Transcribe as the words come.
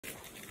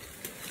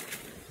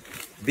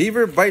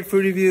Beaver Bite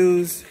Food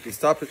Reviews. We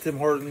stopped at Tim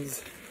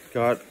Hortons.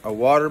 Got a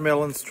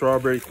watermelon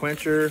strawberry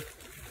quencher.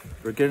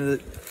 We're gonna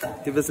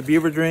give this a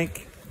beaver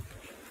drink.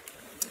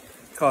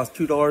 Cost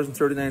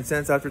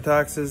 $2.39 after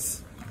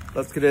taxes.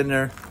 Let's get in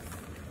there.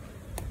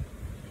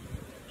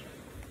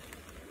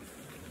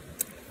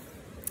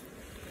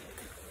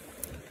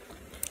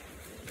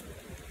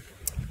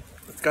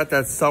 It's got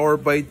that sour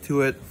bite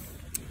to it.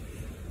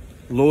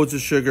 Loads of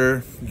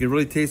sugar. You can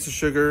really taste the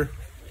sugar.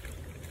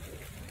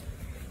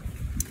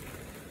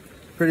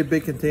 Pretty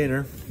big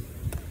container.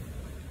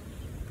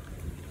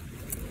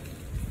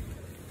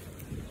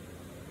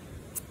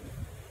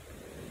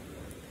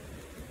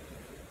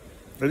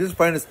 I just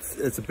find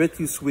it's a bit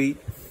too sweet.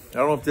 I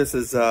don't know if this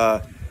is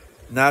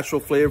natural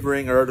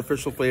flavoring or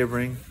artificial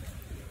flavoring,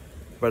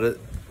 but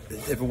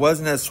if it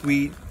wasn't as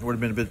sweet, it would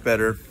have been a bit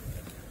better.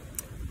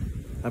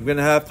 I'm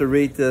gonna have to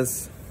rate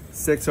this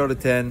 6 out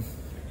of 10.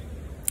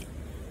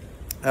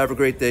 Have a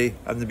great day.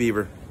 I'm the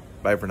Beaver.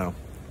 Bye for now.